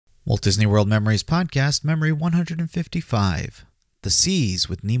Walt Disney World Memories Podcast, Memory 155, The Seas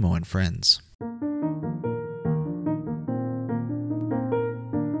with Nemo and Friends.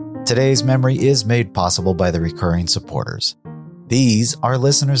 Today's memory is made possible by the recurring supporters. These are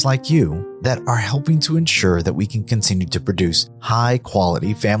listeners like you that are helping to ensure that we can continue to produce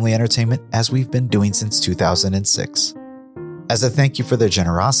high-quality family entertainment as we've been doing since 2006. As a thank you for their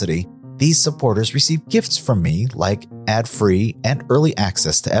generosity, these supporters receive gifts from me like ad-free and early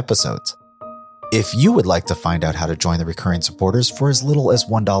access to episodes. If you would like to find out how to join the recurring supporters for as little as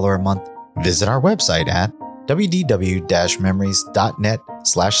 $1 a month, visit our website at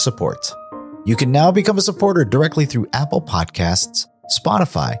wdw-memories.net/support. You can now become a supporter directly through Apple Podcasts,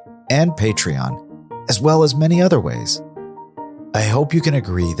 Spotify, and Patreon, as well as many other ways. I hope you can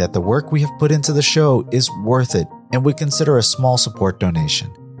agree that the work we have put into the show is worth it and would consider a small support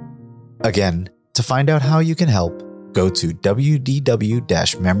donation. Again, to find out how you can help, go to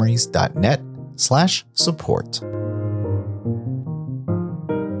wdw-memories.net/support.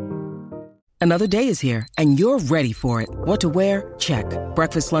 Another day is here, and you're ready for it. What to wear? Check.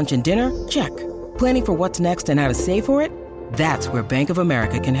 Breakfast, lunch, and dinner? Check. Planning for what's next and how to save for it? That's where Bank of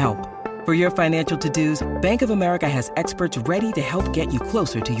America can help. For your financial to-dos, Bank of America has experts ready to help get you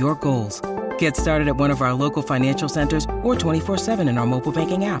closer to your goals. Get started at one of our local financial centers or 24/7 in our mobile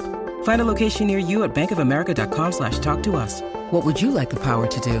banking app. Find a location near you at bankofamerica.com/talktous. What would you like the power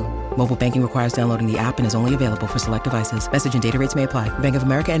to do? Mobile banking requires downloading the app and is only available for select devices. Message and data rates may apply. Bank of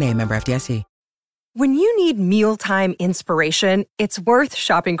America N.A., member FDIC. When you need mealtime inspiration, it's worth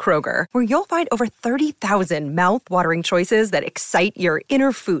shopping Kroger, where you'll find over 30,000 mouth-watering choices that excite your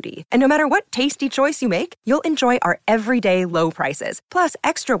inner foodie. And no matter what tasty choice you make, you'll enjoy our everyday low prices, plus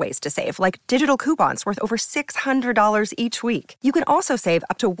extra ways to save, like digital coupons worth over $600 each week. You can also save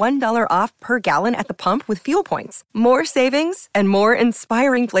up to $1 off per gallon at the pump with fuel points. More savings and more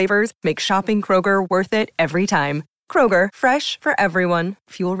inspiring flavors make shopping Kroger worth it every time. Kroger, fresh for everyone.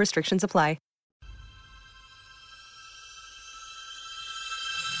 Fuel restrictions apply.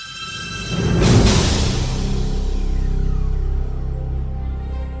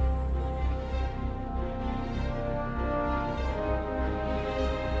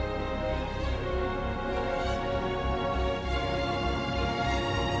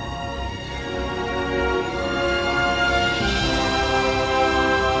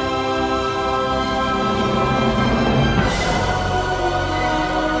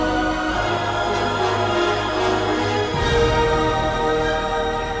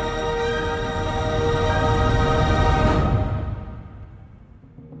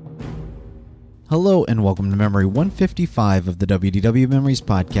 Hello and welcome to Memory 155 of the WDW Memories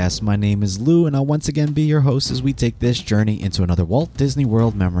Podcast. My name is Lou and I'll once again be your host as we take this journey into another Walt Disney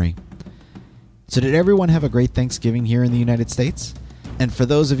World memory. So did everyone have a great Thanksgiving here in the United States? And for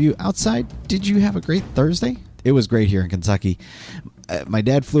those of you outside, did you have a great Thursday? It was great here in Kentucky. My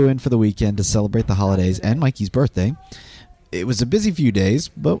dad flew in for the weekend to celebrate the holidays and Mikey's birthday. It was a busy few days,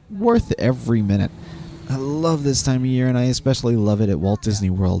 but worth every minute. I love this time of year and I especially love it at Walt Disney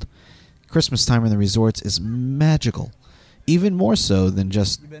World. Christmas time in the resorts is magical, even more so than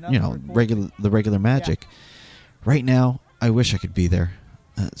just, regular magic. Right now, I wish I could be there.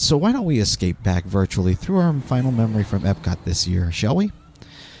 So why don't we escape back virtually through our final memory from Epcot this year, shall we?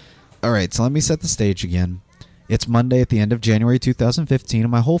 Alright, so let me set the stage again. It's Monday at the end of January 2015,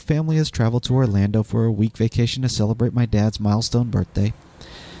 and my whole family has traveled to Orlando for a week vacation to celebrate my dad's milestone birthday.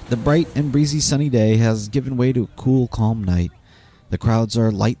 The bright and breezy sunny day has given way to a cool, calm night. The crowds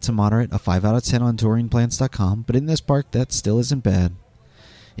are light to moderate, a 5 out of 10 on touringplans.com, but in this park, that still isn't bad.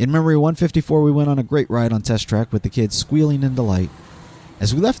 In Memory 154, we went on a great ride on Test Track with the kids squealing in delight.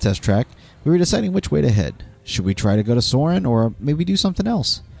 As we left Test Track, we were deciding which way to head. Should we try to go to Soarin' or maybe do something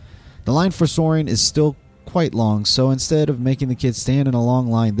else? The line for Soarin' is still quite long, so instead of making the kids stand in a long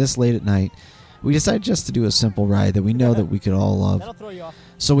line this late at night, we decided just to do a simple ride that we know that we could all love.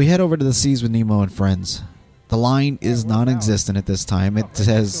 So we head over to the Seas with Nemo and Friends. The line is non-existent at this time. It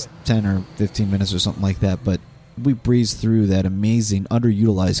says 10 or 15 minutes or something like that, but we breezed through that amazing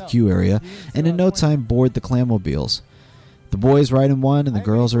underutilized queue area and in no time board the clammobiles. The boys ride in one and the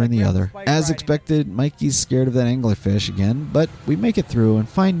girls are in the other. As expected, Mikey's scared of that anglerfish again, but we make it through and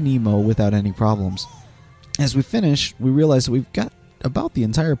find Nemo without any problems. As we finish, we realize that we've got about the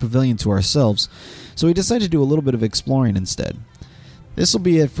entire pavilion to ourselves, so we decide to do a little bit of exploring instead. This will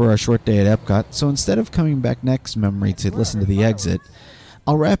be it for our short day at Epcot, so instead of coming back next memory to listen to the exit,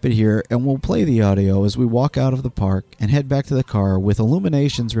 I'll wrap it here and we'll play the audio as we walk out of the park and head back to the car with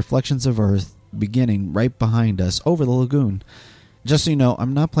Illumination's Reflections of Earth beginning right behind us over the lagoon. Just so you know,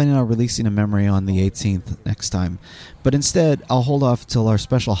 I'm not planning on releasing a memory on the 18th next time, but instead I'll hold off till our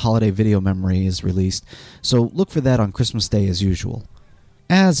special holiday video memory is released, so look for that on Christmas Day as usual.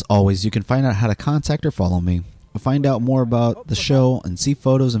 As always, you can find out how to contact or follow me, find out more about the show and see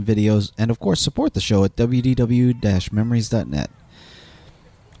photos and videos, and of course support the show at wdw-memories.net.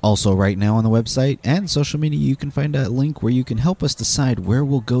 Also, right now on the website and social media, you can find a link where you can help us decide where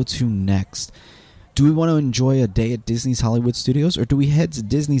we'll go to next. Do we want to enjoy a day at Disney's Hollywood Studios, or do we head to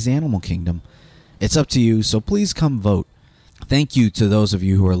Disney's Animal Kingdom? It's up to you, so please come vote. Thank you to those of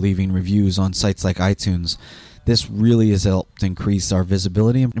you who are leaving reviews on sites like iTunes. This really has helped increase our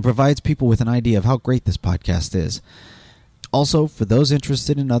visibility and provides people with an idea of how great this podcast is. Also, for those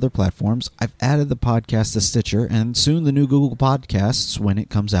interested in other platforms, I've added the podcast to Stitcher and soon the new Google Podcasts when it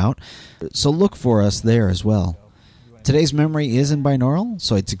comes out, so look for us there as well. Today's memory is in binaural,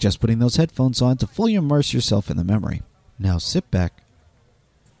 so I'd suggest putting those headphones on to fully immerse yourself in the memory. Now sit back,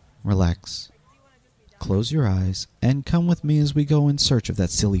 relax, close your eyes, and come with me as we go in search of that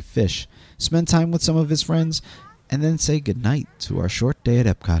silly fish, spend time with some of his friends, and then say goodnight to our short day at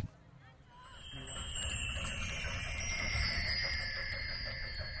Epcot.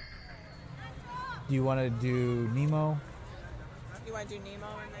 Do you want to do Nemo? You want to do Nemo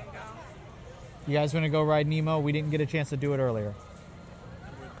and then go? You guys want to go ride Nemo? We didn't get a chance to do it earlier.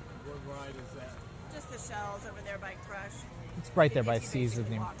 What ride is that? Just the shells over there by Crush. It's right there by Seas with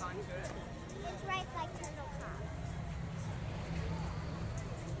Nemo. Walk onto it. It's right by Turtle Top.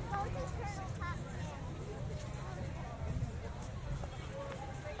 Go to Turtle Top.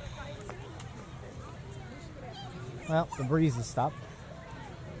 Well, the breeze has stopped.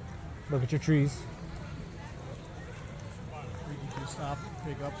 Look at your trees. We could just stop and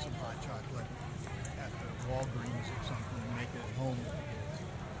pick up some hot chocolate at the Walgreens or something and make it at home.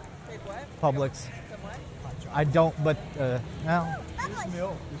 Big what? Publix. Some what? Hot chocolate. I don't, but, well, There's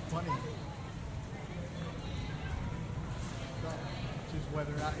milk. There's plenty. Just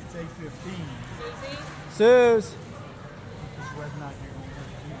whether or not it's 8:15. Susie? Suze! Just whether or not you're going to have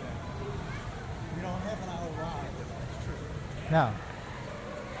to do that. We don't have an hour ride, but that's true. No.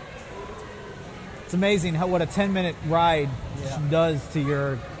 It's amazing how what a 10-minute ride does to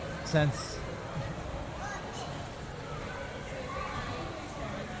your sense.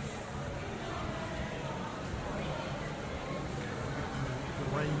 The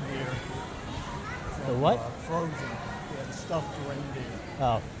reindeer. From, The what? Frozen. Yeah, the stuffed reindeer.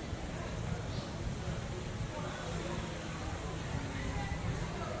 Oh.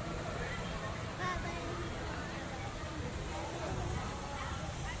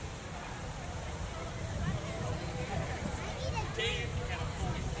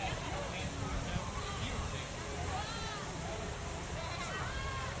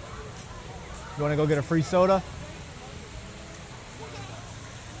 You want to go get a free soda?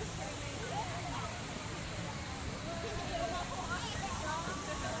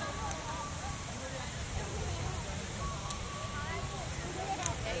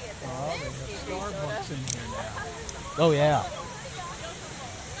 Starbucks in here now. Oh, yeah.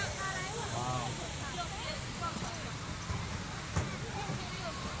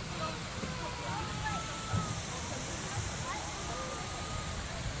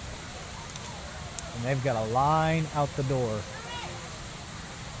 And they've got a line out the door.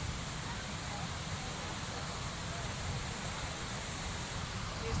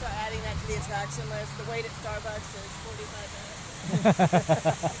 You start adding that to the attraction list. The wait at Starbucks is 45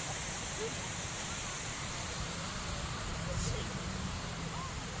 minutes.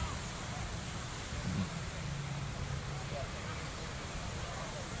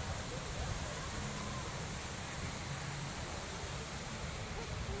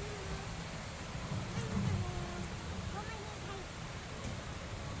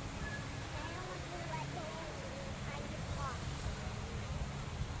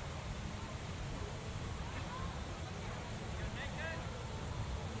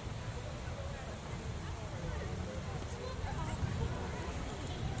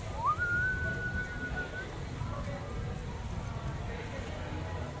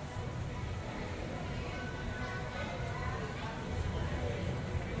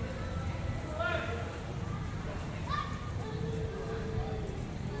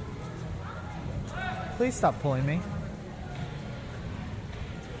 Please stop pulling me. Do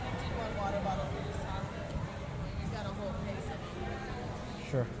you want water bottle for this time? You've got a whole case of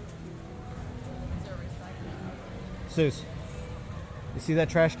it. Sure. Is there recycling? Suze, you see that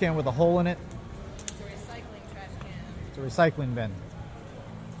trash can with a hole in it? It's a recycling trash can. It's a recycling bin.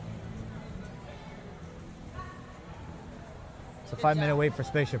 It's a 5-minute wait for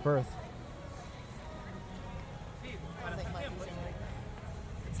Spaceship Earth. I think Mike was doing it.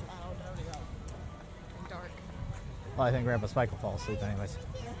 Well, I think Grandpa Spike will fall asleep anyways.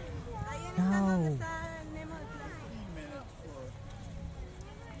 No.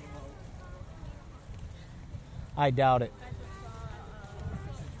 I doubt it.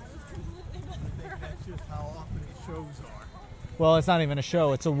 That's just how often the shows are. Well, it's not even a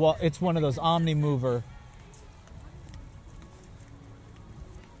show. It's one of those Omni-Mover.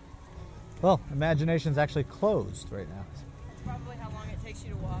 Well, Imagination's actually closed right now. That's probably how long it takes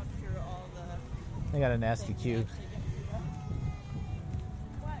you to walk through all the... They got a nasty queue.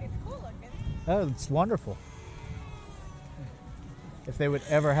 Well, it's cool looking. Oh, it's wonderful. If they would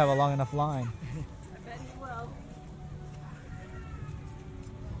ever have a long enough line. I bet you will.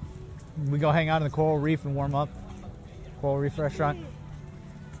 We go hang out in the Coral Reef and warm up. Coral Reef restaurant.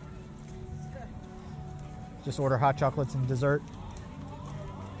 Just order hot chocolates and dessert.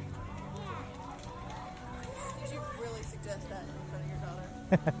 Did you really suggest that in front of your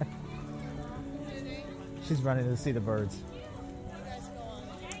daughter? She's running to see the birds. You guys go on.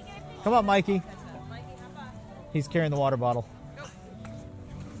 Come on, Mikey. Mikey, hop on. He's carrying the water bottle. Go.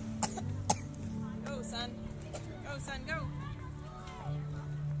 Go, son. Go, son, go.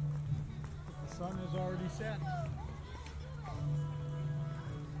 The sun is already set.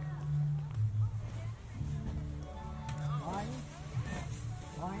 Mine.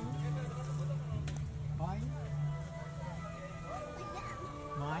 Mine. Mine.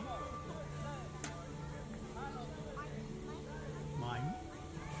 Mine. Mine.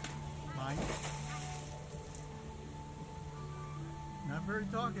 Mine. Not very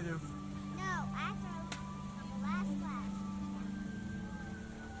talkative. No, after the last class.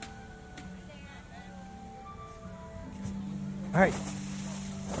 All right,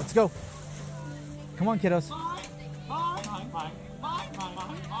 let's go. Come on, kiddos.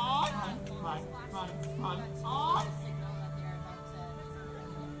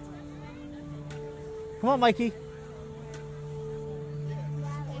 Come on, Mikey.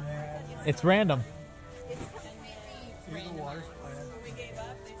 It's random. See the water's plant. When we gave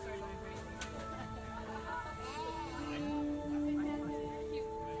up, they started migrating.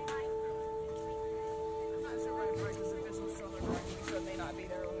 I'm not sure why Mark is official stroller parking, so it may not be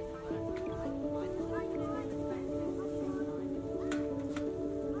there when we come back.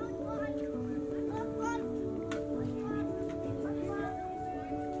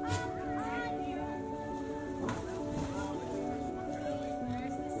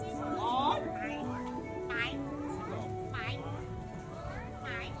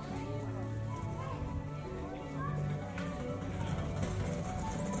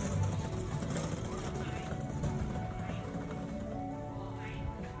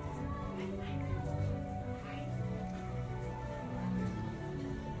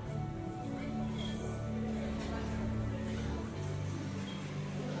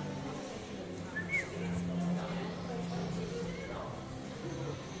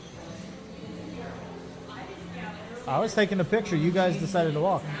 I was taking a picture. You guys decided to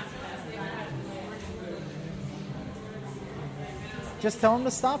walk. Just tell them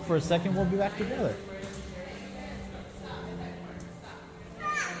to stop for a second. We'll be back together.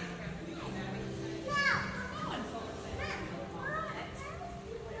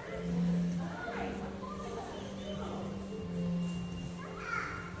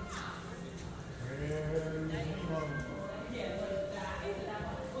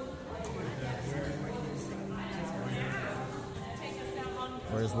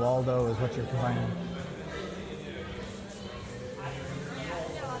 Where's Waldo is what you're complaining.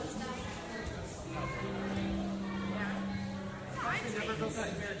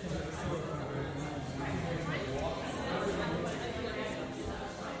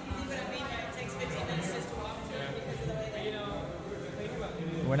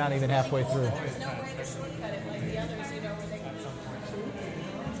 We're not even halfway through. There's no way to shortcut it like the others, you know, where they can...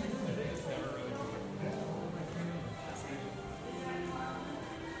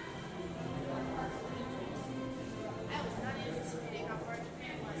 I was not anticipating how far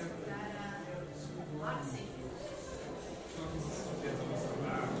Japan was from that Odyssey.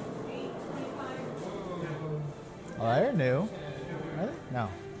 Oh, they're new. Really? No.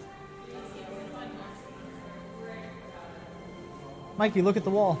 Mikey, look at the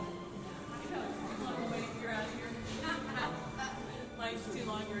wall. Life's too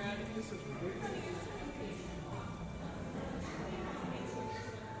long around here.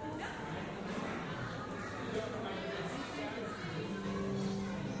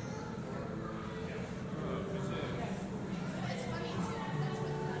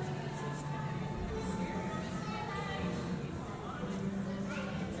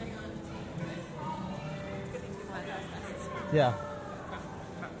 Yeah.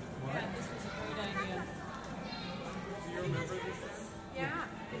 Yeah, this was a great idea.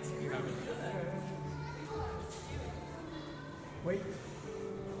 Wait. You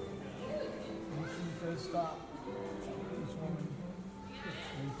see if they stop. This woman.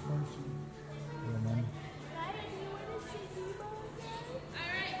 This person.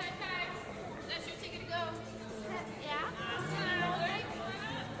 Alright, high five. That's your ticket to go. Yeah?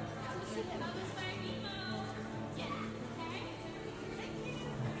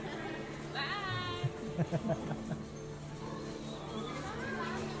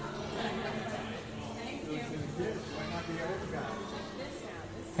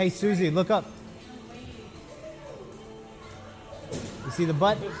 Hey, Susie, look up. You see the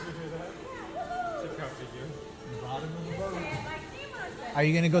butt? Are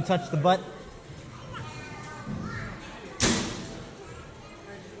you going to go touch the butt?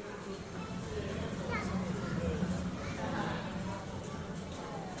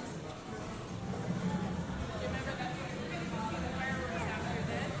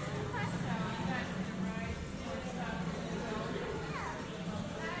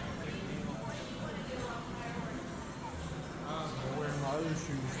 I'm wearing my other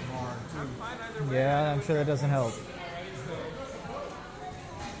shoes tomorrow, too. Yeah, I'm sure that doesn't help.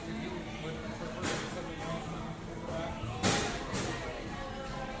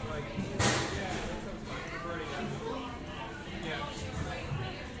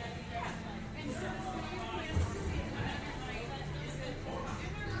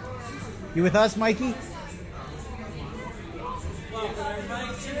 You with us, Mikey? Welcome, everybody.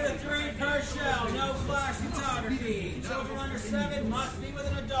 2 to 3 per show. No flash photography. Children under 7 must be with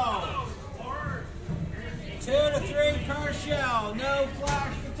an adult. 2 to 3 per show. No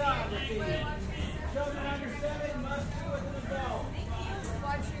flash photography. Children under 7 must be with an adult.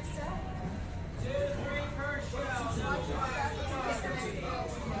 Watch your step. 2 to 3 per show. No flash photography.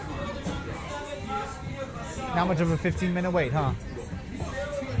 Children under 7 must be with an adult. Not much of a 15-minute wait, huh?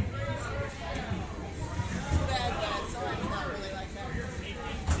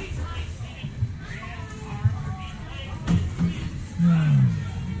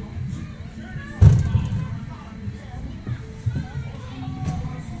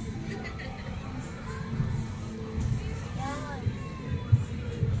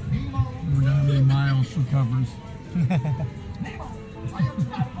 We're down to the miles she covers.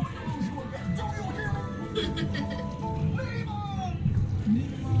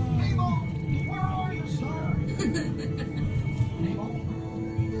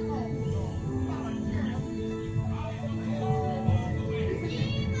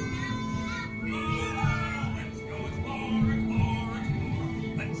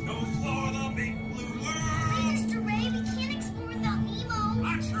 Mr. Ray, we can't explore without Nemo.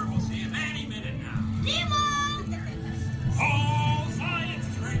 I'm sure we'll see him any minute now. Nemo! Oh, science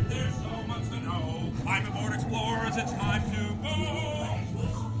is great, there's so much to know. I'm aboard Explorers, it's time to go.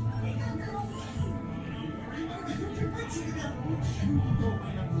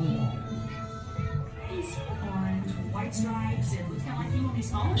 Is he orange with white stripes and looks kind of like he will be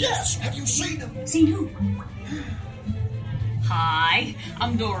small? Yes, have you seen him? Seen who? Hi,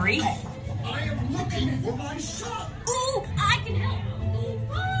 I'm Dory. I am looking for my son. Ooh, I can help.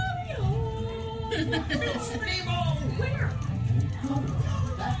 It's Nemo. Where?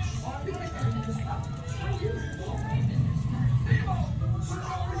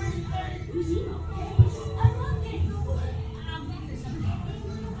 Who's Nemo? I love him. I'm looking for something.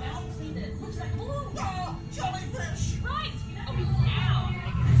 I don't see that. Looks like blue. Jellyfish. Right. Oh, he's down.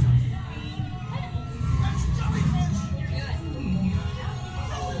 That's jellyfish. You're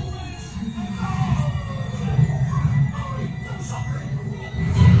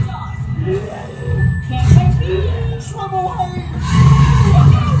Can't catch me. Swim away.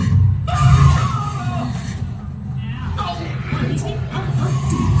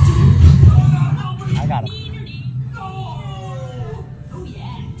 I got him. Oh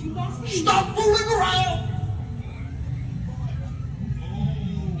yeah, too fast for you. Stop fooling around.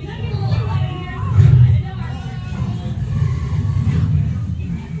 You're not getting a little light in here.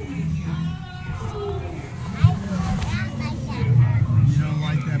 You don't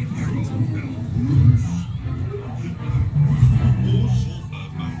like that part?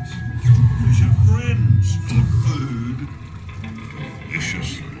 Fish are friends, not food.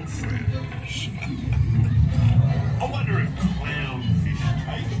 Vicious little friends. I wonder if clownfish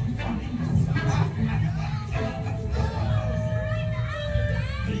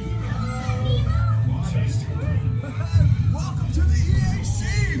taste funny. Welcome to the EAC,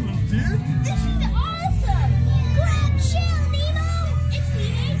 little dude. This is awesome! Grab shell, Nemo! It's the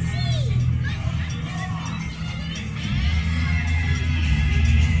EAC!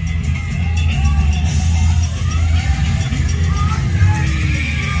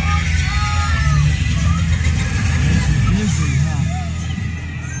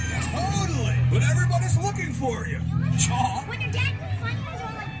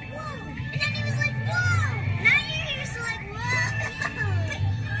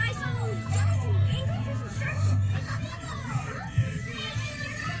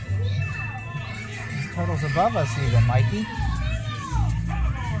 turtles above us even, Mikey. It's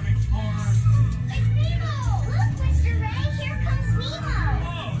Nemo! Look, Mr. Ray, here comes Nemo!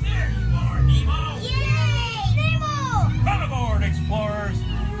 Oh, there you are, Nemo! Yay! Nemo! Come aboard, explorers!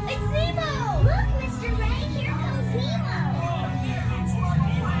 It's Nemo! Look, Mr. Ray, here comes Nemo! Oh, there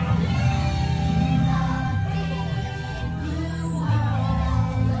you are, Nemo!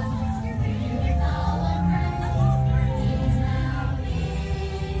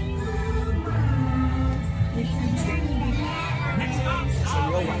 Next stop, That's a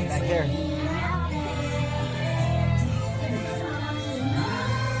real one back there.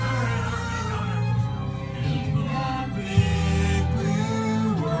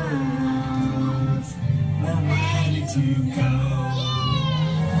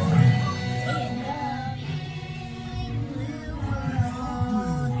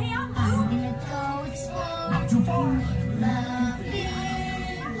 Hey, I'm gonna go explore. Not too far. The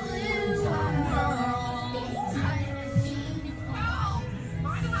big blue world.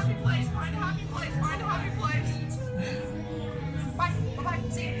 Find a happy place, find a happy place, find a happy place. Bye, bye-bye,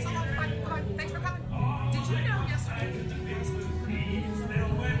 see you, so long, bye, bye, thanks for coming. Did you know yesterday?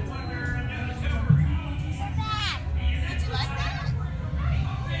 Did you like that?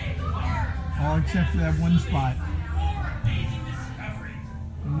 All except for that one spot.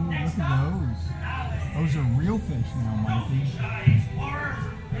 Ooh, look at those. Those are real fish now, Mikey.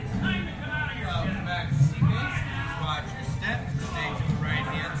 Welcome back to Sea Base. Please watch your step. Stay to the right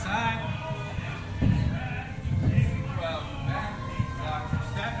hand side. Welcome back. Watch your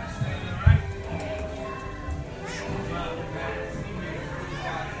step and stay to the right. Welcome back to Sea Base. Please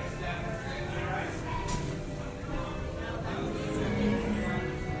watch your step and stay to the right.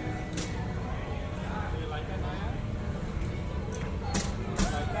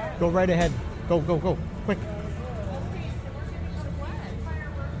 Go right ahead. Go, go, go. Quick.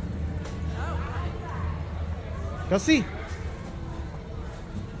 Go see.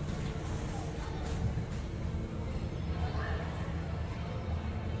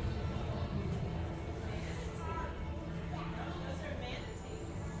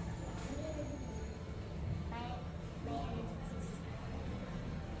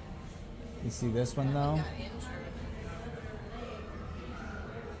 You see this one though?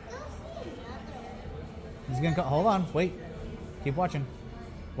 He's gonna go. Hold on. Wait. Keep watching.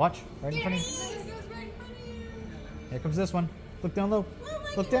 Watch. Right in front of you. Here comes this one. Look down low.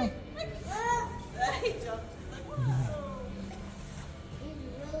 Look down.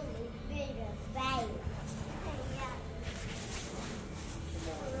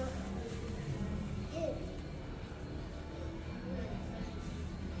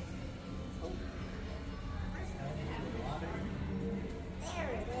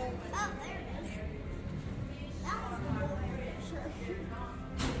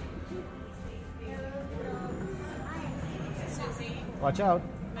 Susie, Watch out.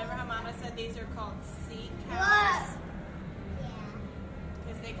 remember how Mama said these are called sea cows?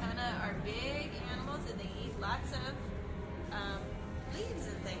 Because they kind of are big animals and they eat lots of leaves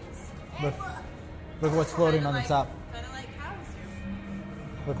and things. Look. Look what's floating on the top. Kind of like cows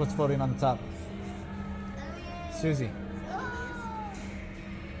do. Look what's floating on the top. Susie.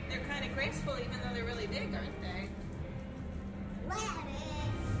 They're kind of graceful even though they're really big, aren't they?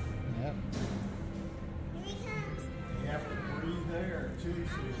 Yep. You have to breathe air too,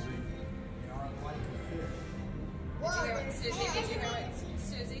 Susie. You aren't like a fish. Did you hear what,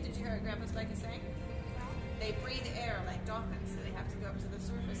 Susie, did you hear what Grandpa Spike is saying? They breathe air like dolphins, so they have to go up to the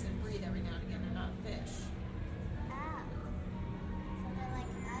surface and breathe every now and again. They're not fish.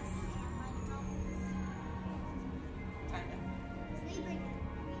 Kind of.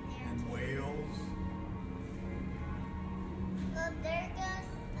 And whales. Look, there goes.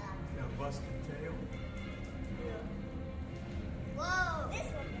 Got a busted tail. Whoa! This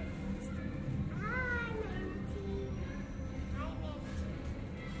one. Hi, Manatee. Hi, Manatee.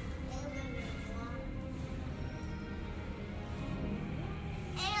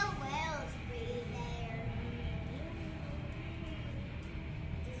 And whales breathe air.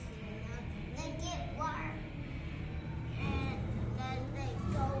 They get warm. And then they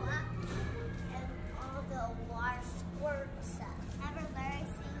go up and all the water squirts up. Ever learn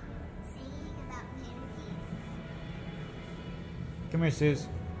singing about manatees? Come here, Suze.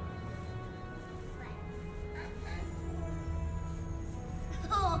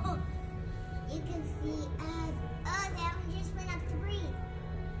 Oh, you can see that one just went up to breathe.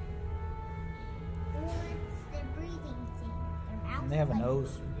 What's their breathing thing? Their mouth. They have a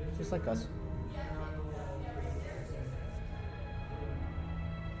nose, just like us. Come on,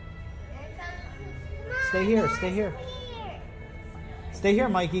 Stay here, guys, stay here. come here. Stay here,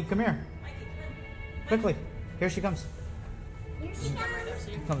 Mikey. Come here. Mikey, come Quickly. Here she comes. Here she Come right up comes.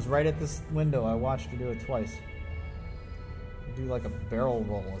 to you. Comes right at this window. I watched her do it twice. Do like a barrel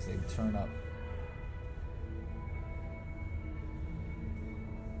roll as they turn up.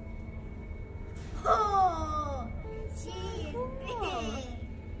 Oh, she is big.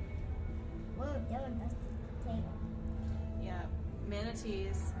 Whoa, that one must be tail. Yeah,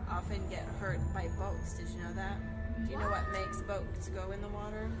 manatees often get hurt by boats. Did you know that? Do you know what makes boats go in the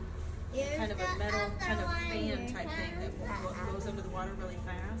water? Here's Kind of the a metal other kind of one. fan Here type thing that comes goes under the water really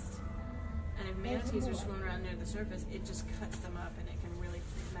fast. And if manatees are swimming around near the surface, it just cuts them up and it can really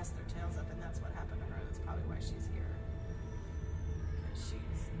mess their tails up. And that's what happened to her. That's probably why she's here. Because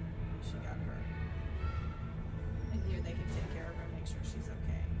she got hurt. And here they can take care of her and make sure she's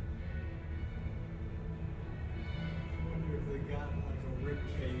okay. I wonder if they got like a rib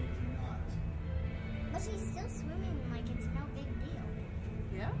cage or not. But she's still swimming like it's no big deal.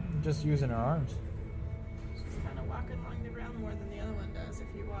 Yeah? Just using her arms. She's kind of walking along the ground more than the other one does if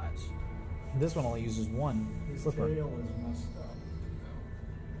you watch. This one only uses one His flipper. tail is messed up.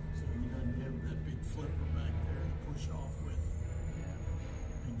 So he doesn't have that big flipper back there to push off with.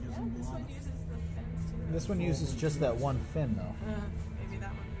 And gives him a This lot one of uses the fins too. This one uses just that one fin though. Maybe that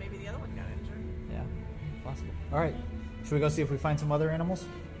one, maybe the other one got injured. Yeah, possible. All right, should we go see if we find some other animals?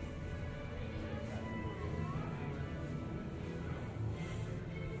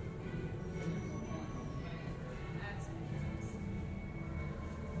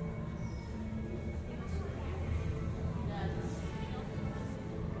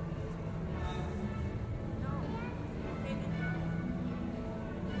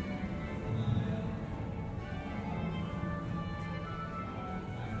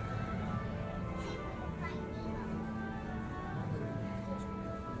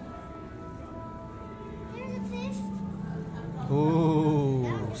 Here's a fish.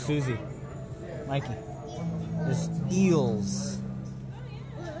 Ooh, Susie, Mikey. There's eels.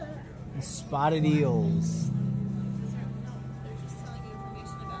 There's spotted eels. They're just telling you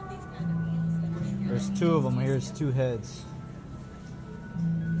information about these kind of eels that are here. There's two of them. Here's two heads.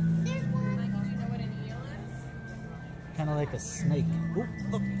 There's one. Mikey, do you know what an eel is? Kind of like a snake. Ooh,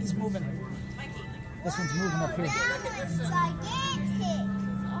 look, he's moving. Mikey, This one's moving up here. That one's gigantic.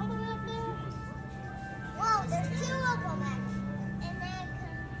 all the way up there. Whoa, there's two of them actually. And then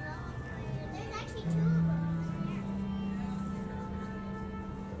there's actually two of them.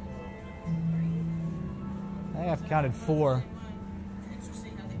 I think I've counted four. It's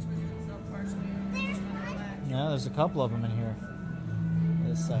interesting how they twist themselves partially. There's one. Yeah, there's a couple of them in here.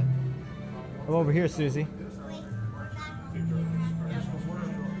 This side. Come over here, Susie. Wait, back.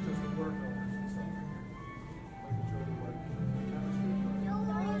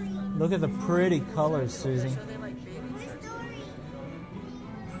 Dory. Look at the pretty colors, Susie. So they like babies Where's or Dory?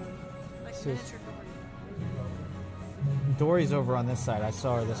 like Sus- miniature Dory. Dory's over on this side. I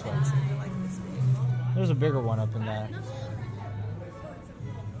saw her this way. They're like this big. There's a bigger one up in that. Where's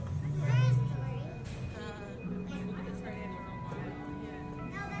Dory? It's right in your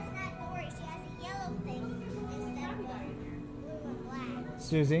No, that's not Dory. She has a yellow thing instead of blue and black.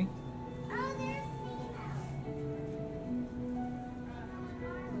 Susie, Oh, there's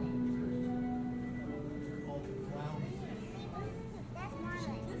that's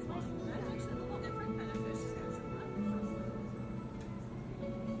Marlin. That's actually a little different kind of fish. It's got some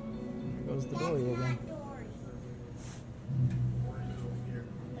there goes the That's Dory not again. Dory.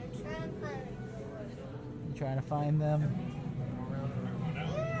 They're trying to find You trying to find them?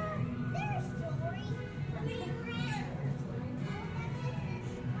 There's Dory.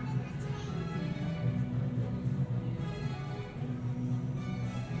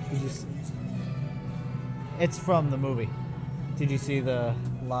 Did you see? It's from the movie. Did you see the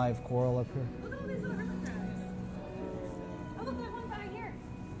live coral up here? Look at all these little river crabs. Oh, look, that one back here.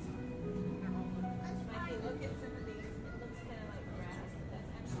 Mikey, look at some of these. It looks kind of like grass, but that's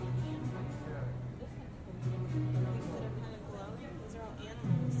actually an animal. This one's cool. These that are kind of glowing, these are all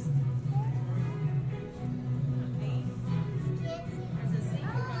animals. Hey, there's a sea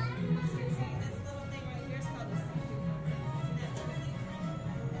cucumber. See, this little thing right here is called a sea cucumber. See that little thing?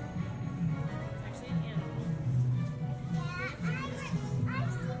 It's actually an animal.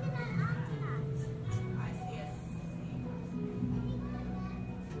 I've seen it on Octonauts. I see a sea.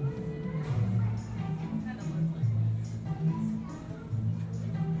 Kind of looks like one.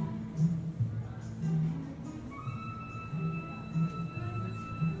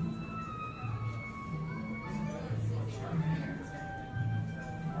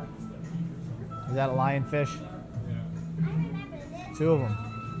 Is that a lionfish? I remember this. Two of them.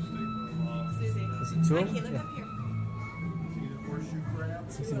 Susie. Is it two of Mikey, them? look Yeah. up here. See the horseshoe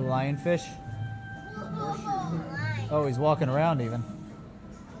crabs? You see the lionfish? Look, Oh, he's walking around even.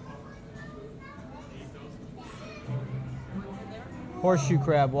 Horseshoe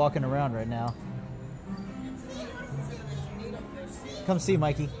crab walking around right now. Come see,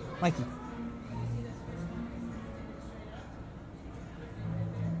 Mikey. Mikey.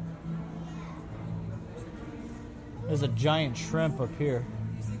 There's a giant shrimp up here.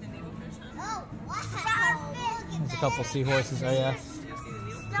 There's a couple seahorses. Oh yeah.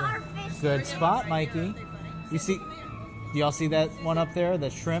 Good spot, Mikey. You see? Do y'all see that one up there? The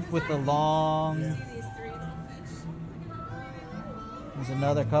shrimp with the long. There's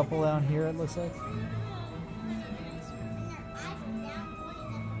another couple down here. It looks like.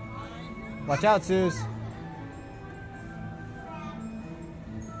 Watch out, Suze.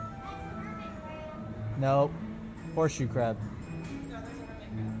 Nope. Horseshoe crab.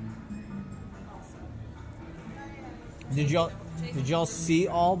 Did y'all see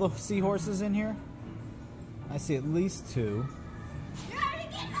all the seahorses in here? I see at least 2.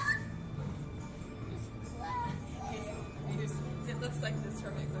 It looks like this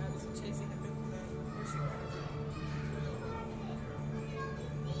hermit crab is chasing a big horseshoe crab.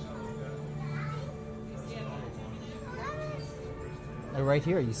 They're right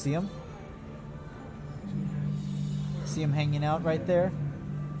here. You see them? See them hanging out right there?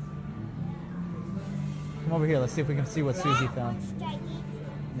 Come over here. Let's see if we can see what Susie found.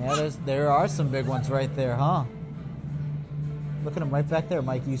 Yeah, there are some big ones right there, huh? Look at them right back there,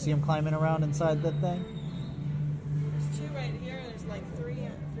 Mikey. You see them climbing around inside that thing? There's 2 right here. There's like 3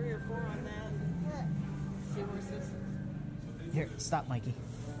 or 4 on that. Seahorses. Here, stop, Mikey.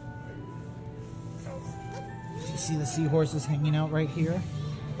 You see the seahorses hanging out right here?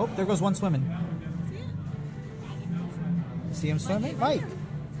 Oh, there goes one swimming. See him swimming? Mike!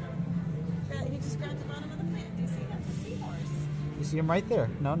 He just grabbed the bottom of the plant. Do you see that's a seahorse? You see him right there.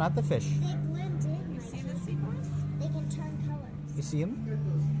 No, not the fish. They blend in. You see the seahorse? They can turn colors. You see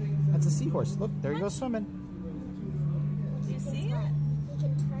him? That's a seahorse. Look, there he goes swimming. Do you see it? He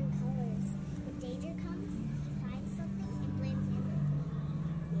can turn colors. When danger comes, he finds something and blends in.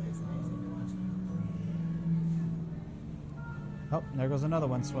 Oh, there goes another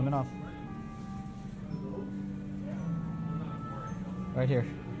one swimming off. Right here.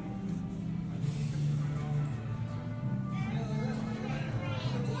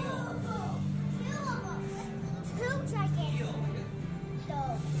 Two gigantic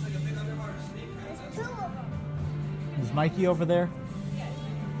dogs. There's 2 of them. Is Mikey over there?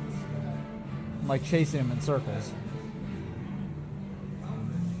 I'm like chasing him in circles.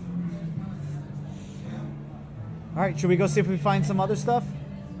 All right, should we go see if we find some other stuff?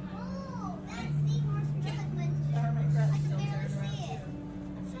 Oh, that seahorse really went. I can barely see it.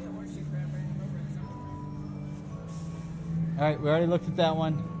 All right, we already looked at that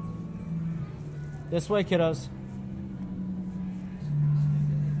one. This way, kiddos.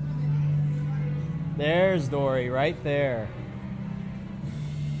 There's Dory, right there.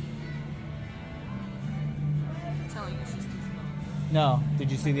 I'm telling you, she's too small. No, did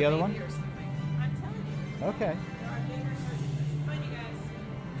you see the other one? Maybe or something. I'm telling you. Okay. There are bigger versions. Find you guys.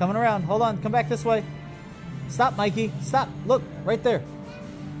 Coming around. Hold on. Come back this way. Stop, Mikey. Stop. Look, right there.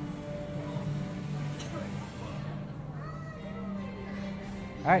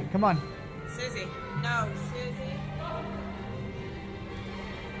 All right, come on. Susie. No, Susie.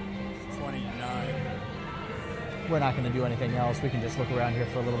 29. We're not going to do anything else. We can just look around here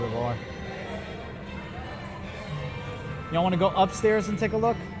for a little bit more. Y'all want to go upstairs and take a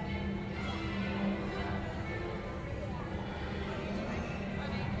look?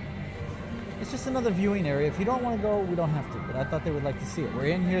 It's just another viewing area. If you don't want to go, we don't have to. But I thought they would like to see it. We're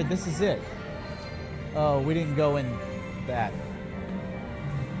in here. This is it. Oh, we didn't go in that.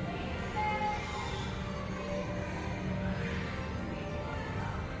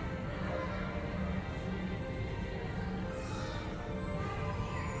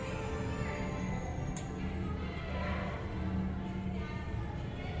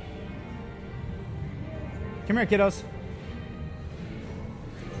 Come here, kiddos.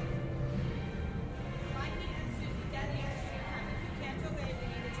 Mikey and Susie, Daddy and Susie, if you can't obey, we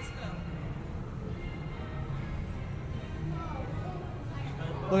need to just go.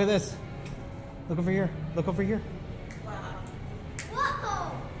 Look at this. Look over here. Look over here. Wow.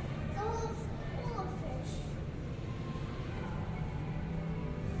 Whoa! The whole school of fish.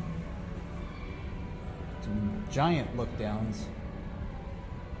 Some giant look downs.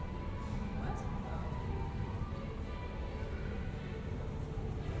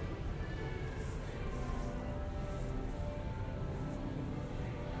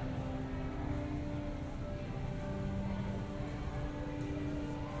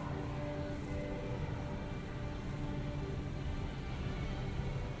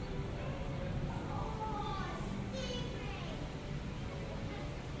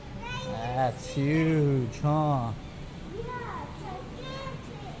 That's huge, huh? Yeah,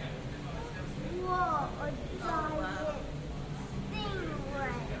 gigantic. Whoa, a giant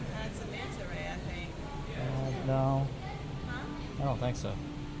stingray. That's a manta ray, I think. No, Huh? I don't think so.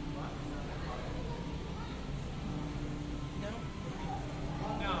 No.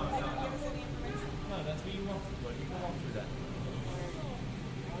 No, Give us any information. no, that's what you want. You can walk through that.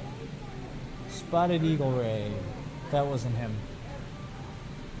 Spotted eagle ray. That wasn't him.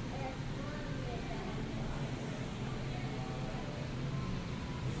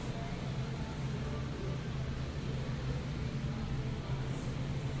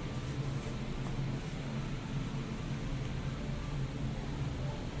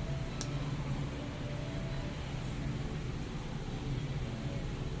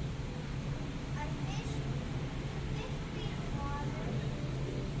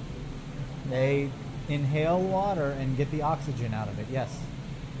 They inhale water and get the oxygen out of it, yes.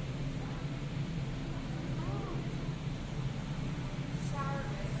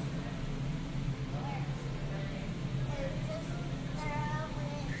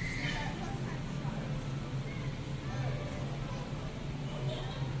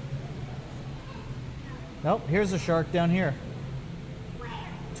 Nope, here's a shark down here.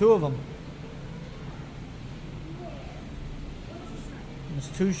 Two of them. There's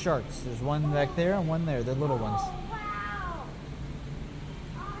two sharks. There's one back there and one there. They're little ones. Wow.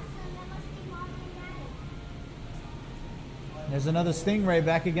 Awesome. That must be Mommy and Daddy. There's another stingray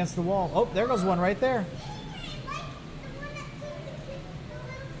back against the wall. Oh, there goes one right there. Like the one that took the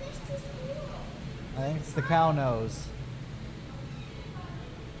little fish to school. I think it's the cow nose.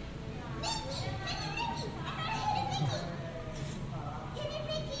 Hidden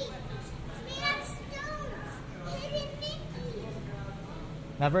Mickey. It's made out of stones. Hidden Mickey.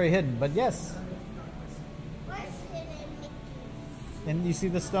 Not very hidden, but yes. Where's Hidden Mickey? And you see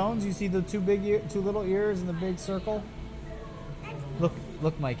the stones? You see the two little ears and the big circle? Look,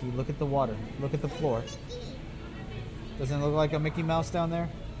 Mikey. Look at the water. Look at the floor. Doesn't it look like a Mickey Mouse down there?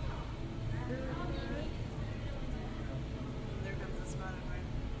 There comes the spotted ray.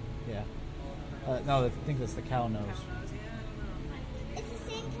 Yeah. No, I think that's the cow nose. It's the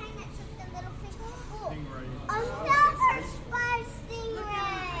same kind that took the little fish to school. Stingray. Another spot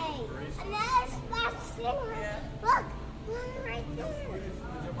stingray. Another spot stingray. Look, one right there.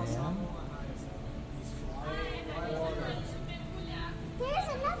 Yeah. There's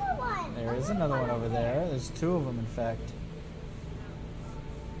another one. There is another one over there. There's two of them, in fact.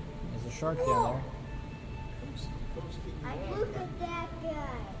 There's a shark down there. Look at that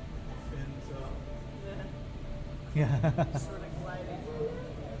guy. Fins up. Yeah. Sort of gliding.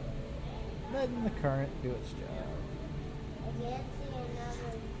 Letting the current do its job. I can't see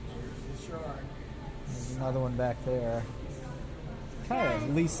another. Here's the shark. There's another one back there. Kind of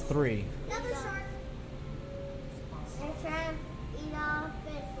at least three. Another shark. They're trying to eat all the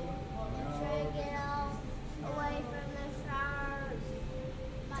fish. They're trying to get all away from the sharks.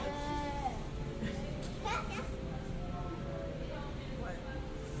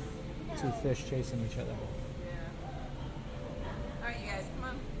 Two fish chasing each other. Alright, you guys, come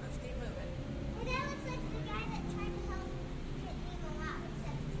on. Let's keep moving. Well, that looks like the guy that tried to help get Nemo out,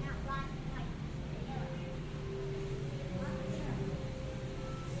 except it's not black and white.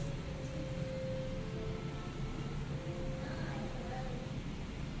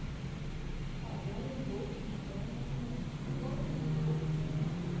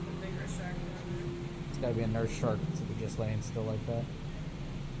 Bigger shark. It's got to be a nurse shark to be just laying still like that.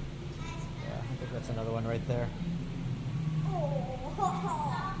 Yeah, I think that's another one right there.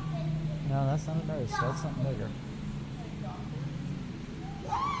 No, that's not a nurse. That's something bigger.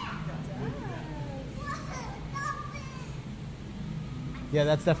 Yeah,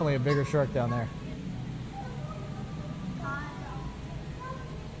 that's definitely a bigger shark down there.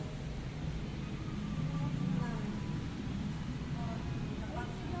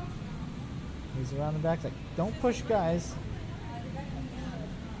 He's around the back. It's like, don't push, guys.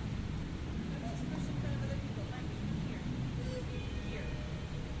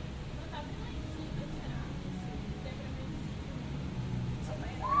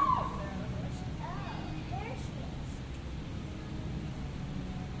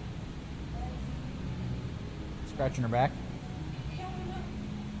 Scratching her back.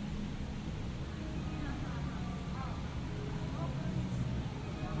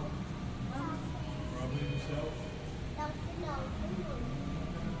 Rubbing himself.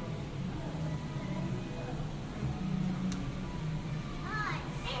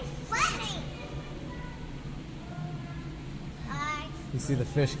 You see the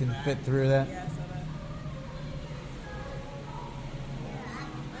fish can fit through that? Yeah, I saw that.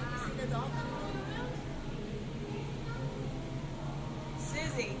 Like, you see the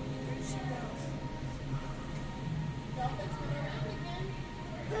Susie. Where'd she go? Dolphins went around again.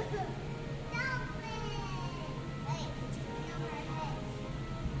 Dolphin! Hey, just put me on her head.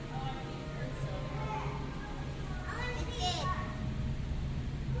 It did.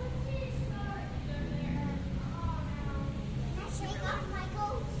 Shake off my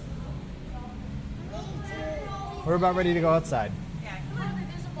coats. We're about ready to go outside. Yeah.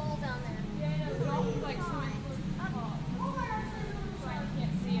 There's a ball down there.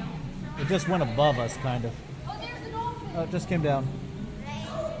 It just went above us, kind of. Oh, there's the dolphin. Oh, it just came down.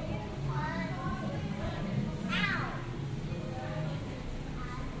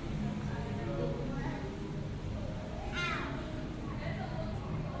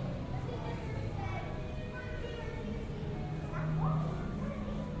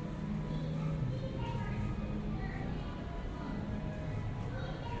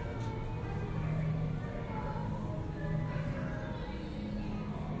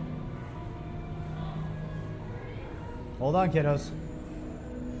 Hold on, kiddos.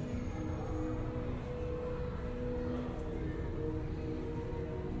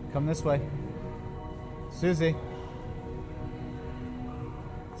 Come this way. Susie.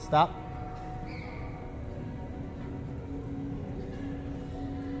 Stop.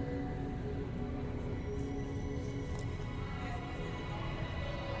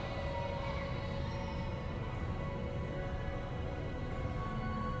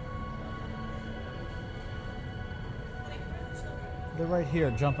 They're right here,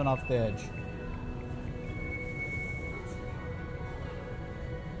 jumping off the edge.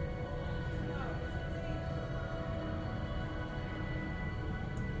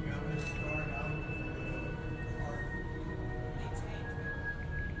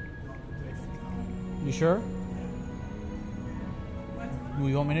 You sure?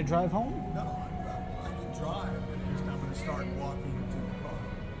 You want me to drive home? No, I can drive, but just I'm going to start walking to the car.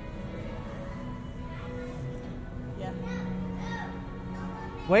 Yeah.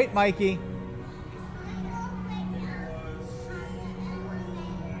 Wait, Mikey.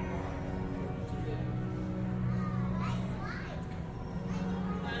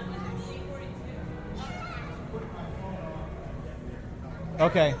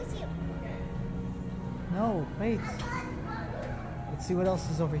 Okay. No, wait. Let's see what else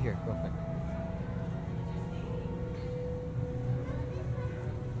is over here, real quick.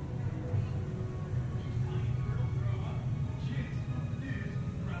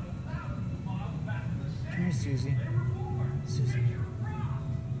 Come here, Susie. Susie.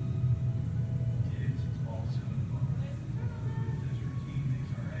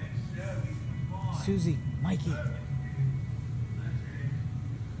 Susie, Mikey.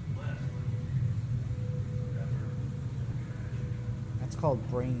 That's called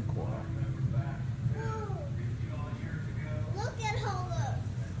brain coral. Look at all those.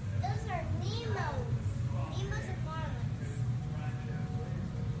 Those are Nemos. Nemos are marlins.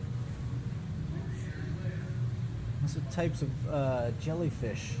 Those are types of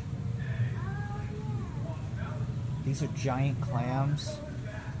jellyfish. These are giant clams.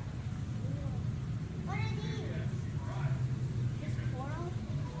 What are these? This coral?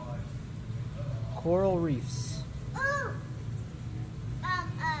 Coral reefs. Oh!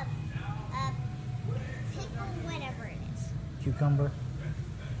 Pickle, whatever it is. Cucumber.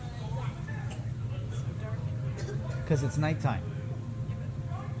 Because it's nighttime.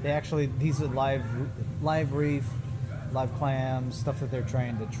 They actually, these are live reef, live clams, stuff that they're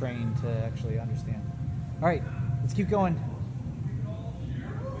trying to train to actually understand. All right, let's keep going.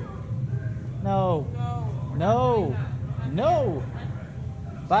 No. No. No.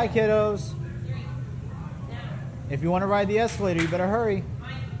 Bye, kiddos. If you want to ride the escalator, you better hurry.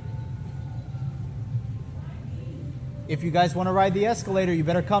 If you guys want to ride the escalator, you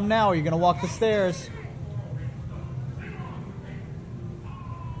better come now or you're going to walk the stairs.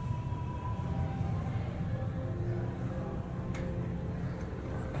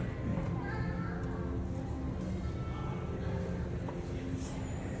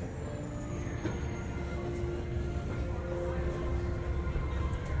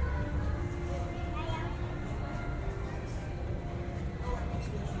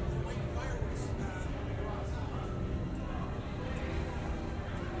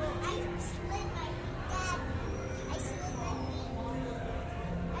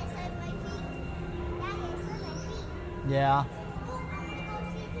 Yeah.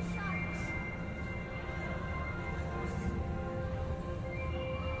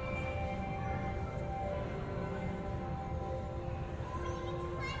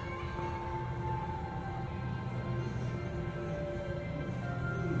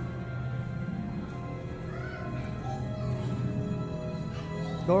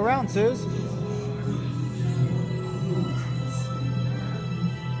 Go around, Suze.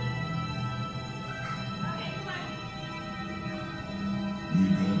 We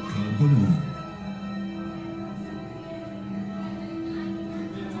got company.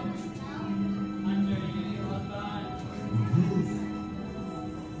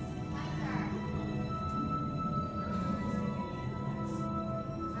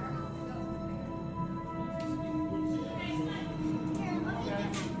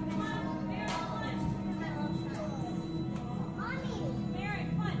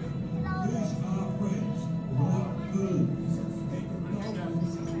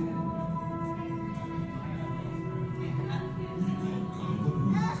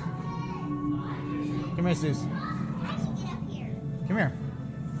 Come here, Suze. Come here.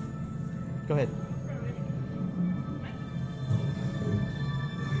 Go ahead.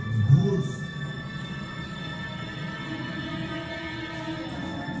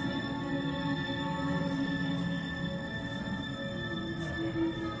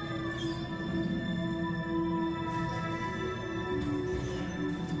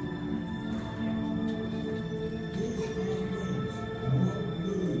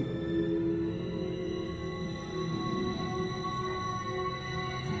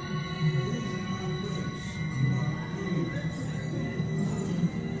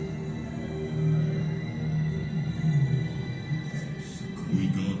 We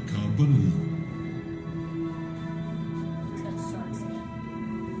got company.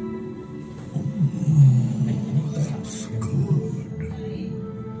 That's good. That's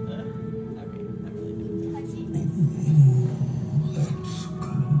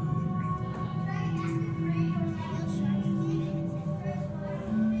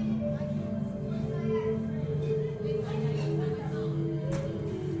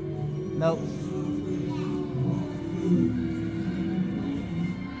Nope.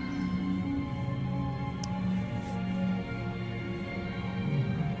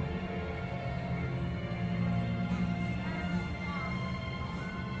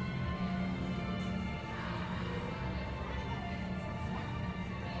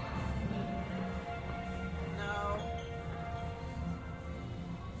 No.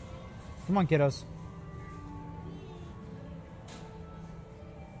 Come on, kiddos.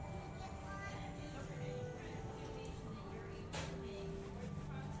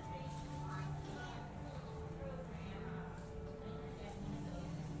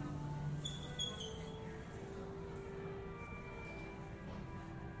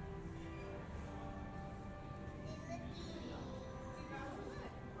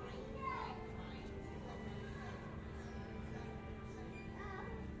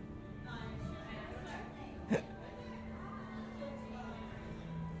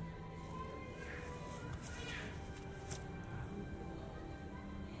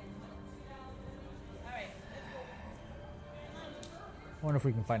 I wonder if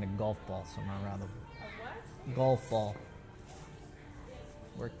we can find a golf ball somewhere around the golf ball.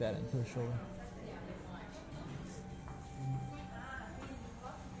 Work that into the shoulder.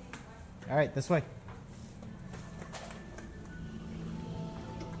 All right, this way.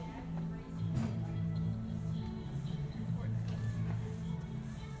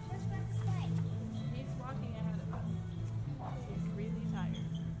 He's walking ahead of us. He's really tired.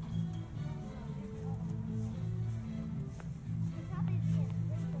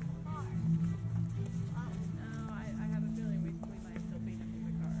 No, I have a feeling we might still beat him in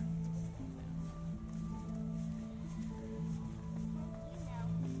the car.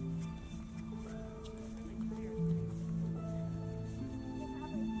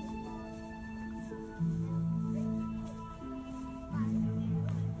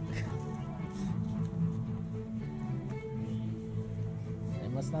 They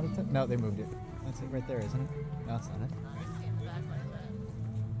must not have. No, they moved it. That's it right there, isn't it? No, it's not it.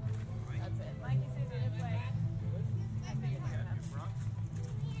 That's it. Mikey, Susie, this way. I think it's gonna have to.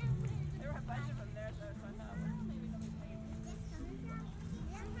 There were a bunch of them there, so I thought, well, maybe they'll be playing.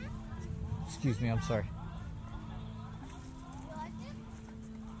 Excuse me, I'm sorry.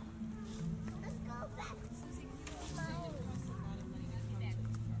 Let's go back.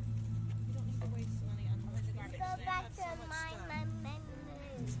 Go back to my memory.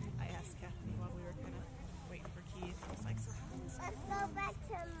 I asked Kathleen while we were kind of waiting for Keith. I was like, so how is Let's go back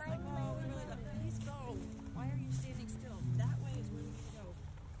to my memory. Please go. Why are you standing still? That way is where we need to go.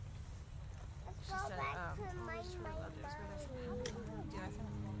 Let's She go said, back to my I said, how memory. do I said,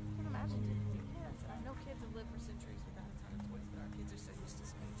 I can imagine taking new kids. I know kids have lived for centuries without a ton of toys, but our kids are so used to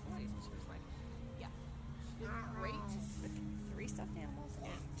so many toys. And she was like, yeah. She did great with 3 stuffed animals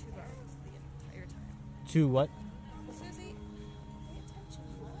and 2 dogs the entire time. Two what? Susie, pay attention.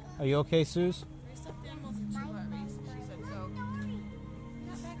 Are you okay, Suze? We stuffed animals in 2 Barbies. She said so.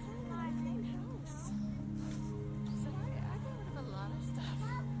 Got back home and I cleaned house. She said, I got rid of a lot of stuff.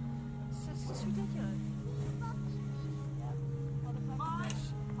 It's just ridiculous. All the puffer fish.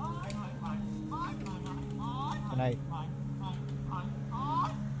 Good night. Come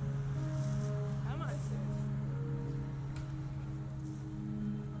on, Suze.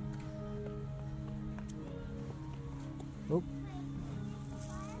 Oop.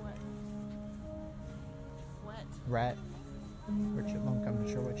 What? What? Rat. Or chipmunk, I'm not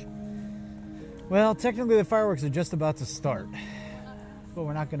sure which. Well, technically the fireworks are just about to start. But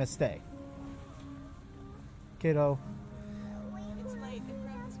we're not going to stay. Kiddo. It's late. The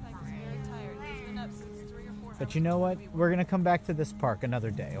breakfast pack is very tired. He's been up since 3 or 4 hours. But you know what? We're going to come back to this park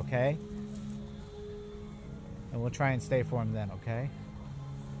another day, okay? And we'll try and stay for him then, okay?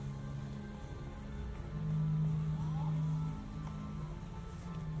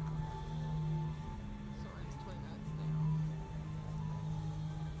 Sorry, it's 20 minutes now.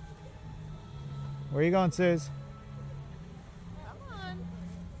 Where are you going, Suze? Come on.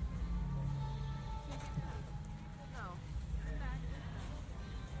 No. Come back.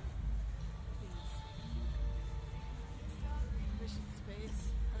 Please. Mission space.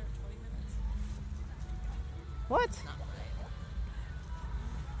 120 minutes. What? Not right.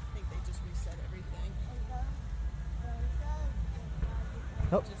 I think they just reset everything.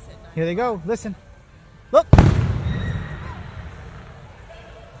 Oh, Just hit 9. here they go. Listen. Look.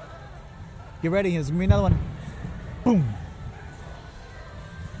 Get ready. There's going to be another one. Boom.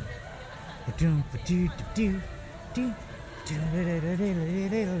 Ba-doom, ba-doo, do-do, do. Oh, see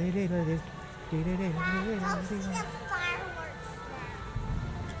the fireworks now.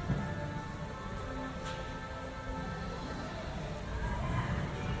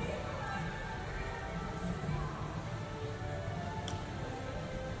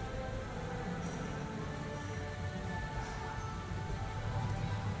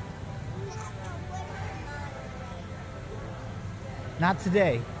 Not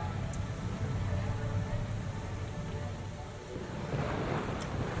today.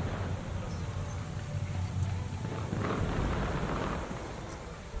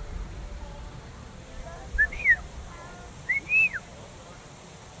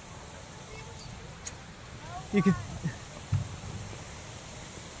 You could.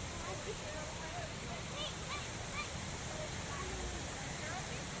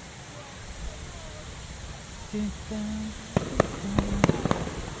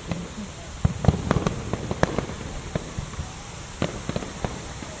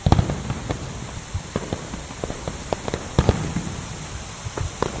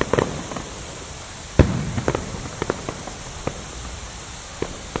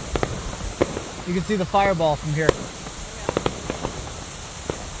 You can see the fireball from here.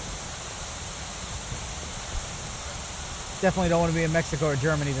 Definitely don't want to be in Mexico or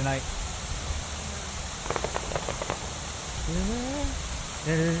Germany tonight. Are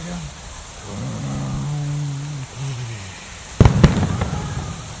they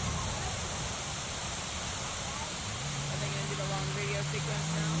going to do the long video sequence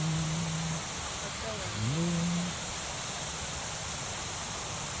now? Let's go then.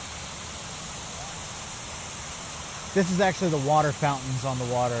 This is actually the water fountains on the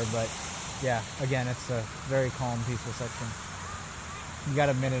water, but yeah, again, it's a very calm, peaceful section. You got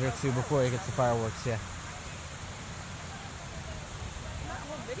a minute or two before it gets the fireworks, yeah. That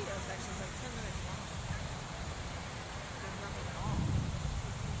whole video section is like 10 minutes long. There's nothing at all.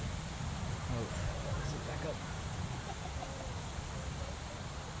 Oh, sit back up.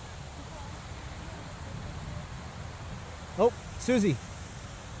 Oh, Susie.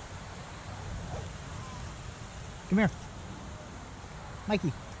 Come here.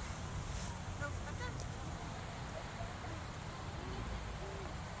 Mikey. No, not there.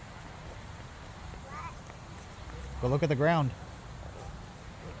 Go look at the ground.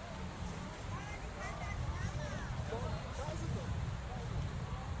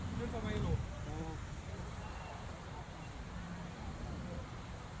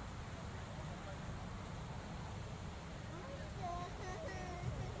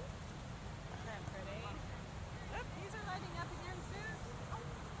 Isn't that pretty? Look, these are lighting up again soon.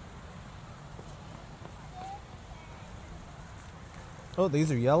 Oh,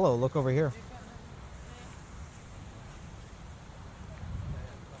 these are yellow. Look over here.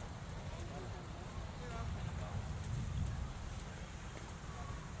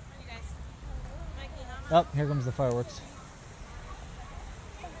 You guys. Mikey, how much? Oh, here comes the fireworks.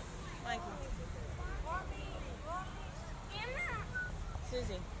 Mikey.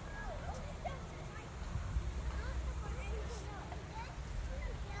 Susie.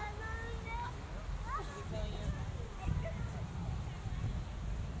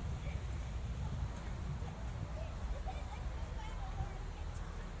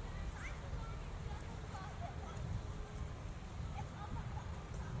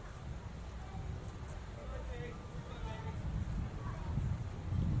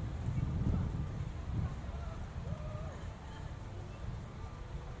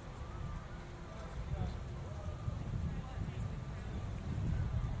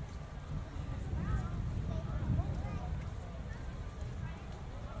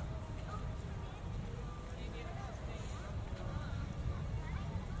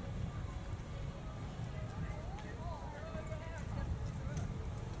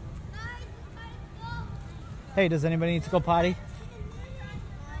 Hey, does anybody need to go potty?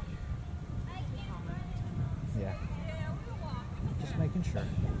 Yeah. Just making sure.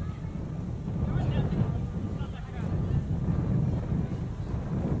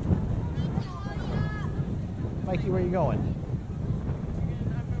 Mikey, where you going?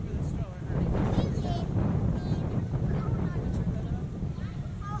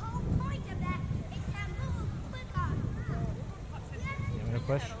 You want to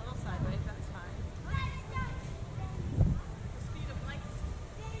push?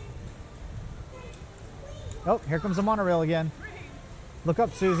 Oh, here comes the monorail again. Look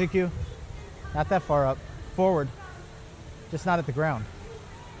up, Suzy Q. Not that far up. Forward. Just not at the ground.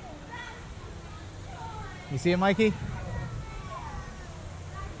 You see it, Mikey?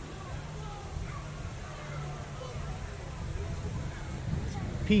 It's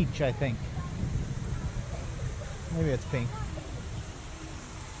peach, I think. Maybe it's pink.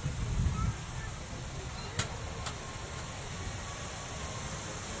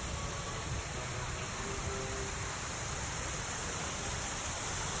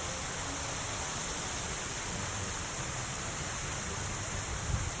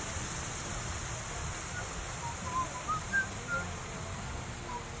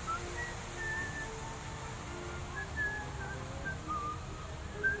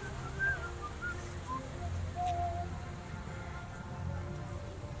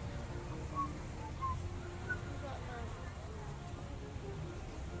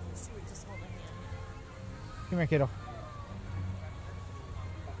 Come here, kiddo.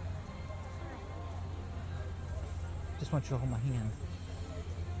 Just want you to hold my hand.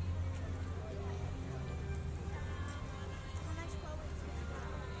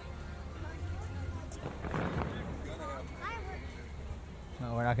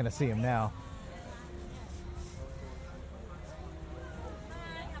 No, we're not going to see him now.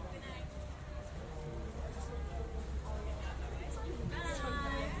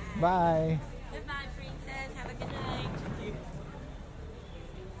 Bye. Goodbye, princess. Have a good night.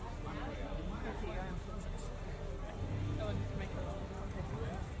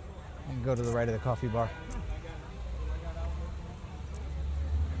 And go to the right of the coffee bar.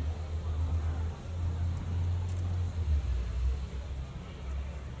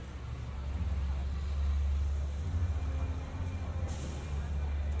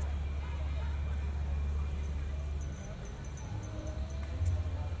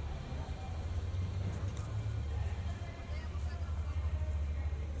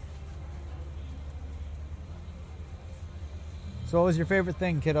 So what was your favorite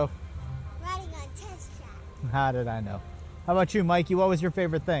thing, kiddo? Riding on test track. How did I know? How about you, Mikey? What was your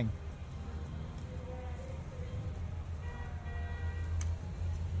favorite thing?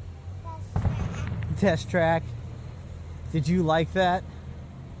 Test track. Did you like that?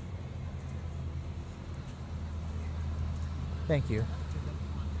 Thank you.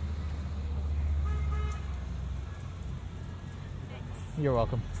 You're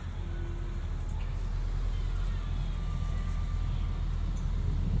welcome.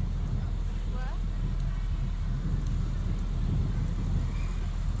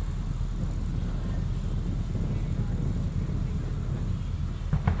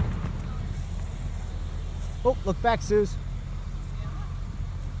 Oh, look back, Suze.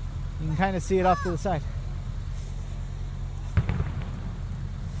 You can kind of see it off to the side.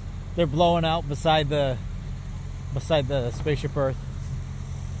 They're blowing out beside the spaceship Earth.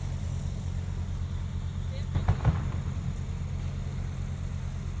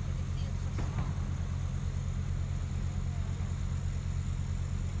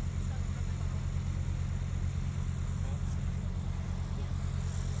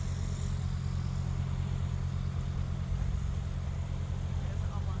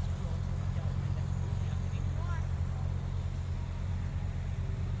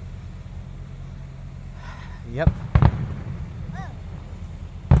 Yep.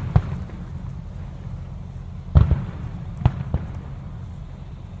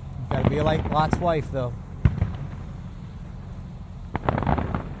 Gotta be like Lot's wife, though.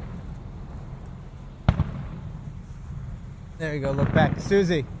 There you go, look back.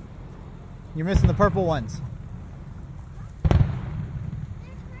 Susie, you're missing the purple ones.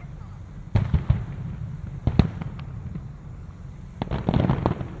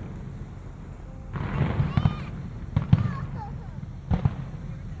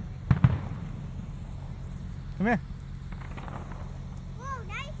 Come here. Whoa,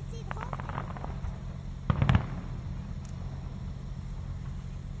 now you can see the whole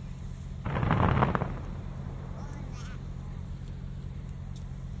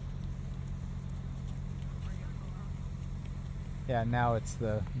Yeah, now it's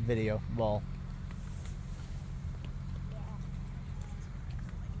the video ball.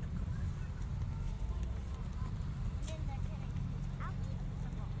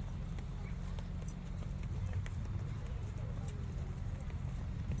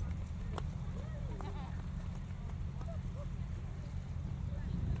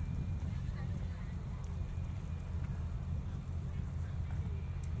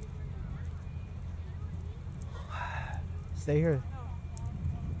 Stay here.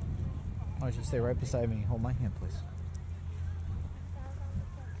 Why don't you stay right beside me? Hold my hand, please.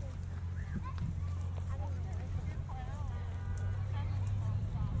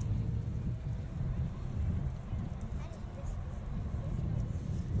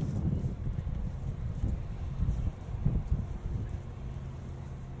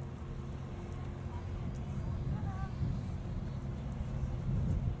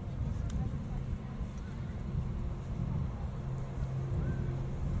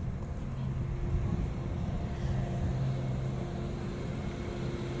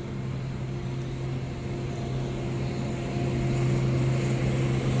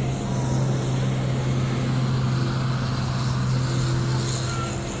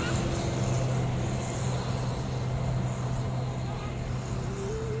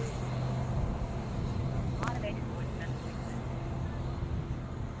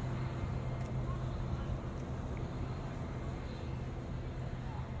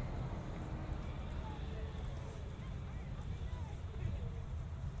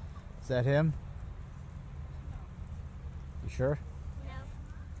 Is that him? You sure? No.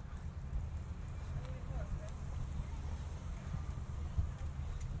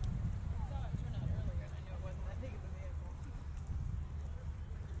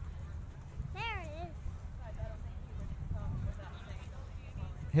 There it is.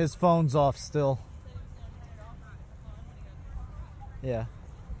 His phone's off still. Yeah.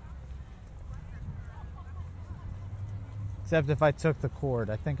 Except if I took the cord.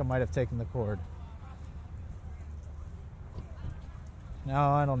 I think I might have taken the cord. No,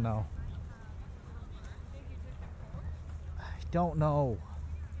 I don't know. I don't know.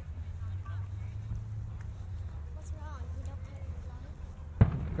 What's wrong? You don't have your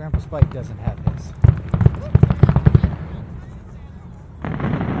phone? Grandpa Spike doesn't have his.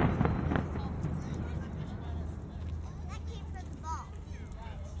 That came from the ball.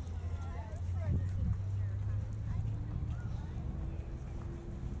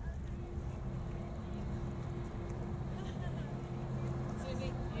 Susie,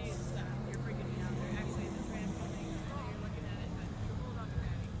 you need to stop. You're freaking me out. There actually is a tram coming. You're looking at it, but hold on,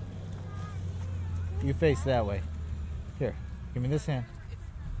 okay? You face that way. Here, give me this hand.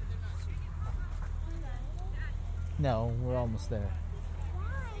 No, we're almost there.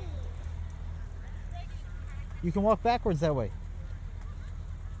 You can walk backwards that way.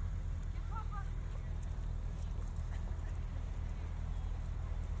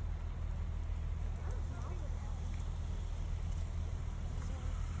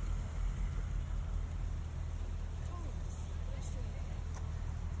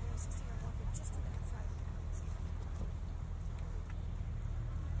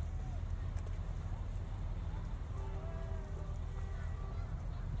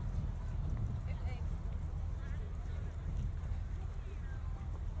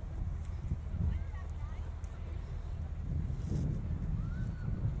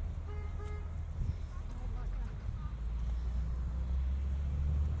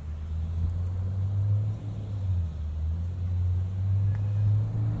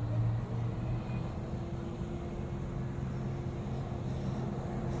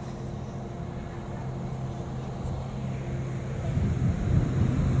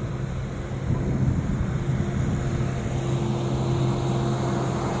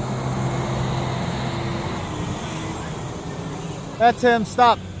 That's him.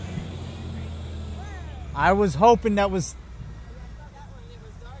 Stop. I was hoping that was.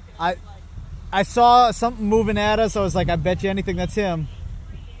 I saw something moving at us. I was like, I bet you anything that's him.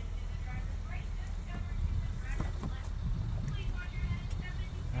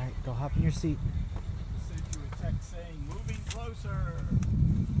 All right, go hop in your seat. Sent you a text saying, moving closer.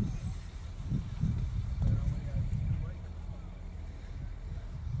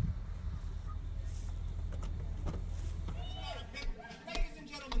 Ladies and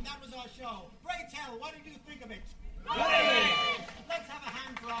gentlemen, that was our show. Ray Tell, what did you think of it? Great! Let's have a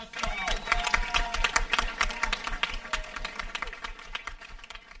hand for our show.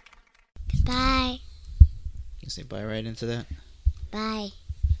 Bye. You say bye right into that? Bye.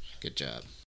 Good job.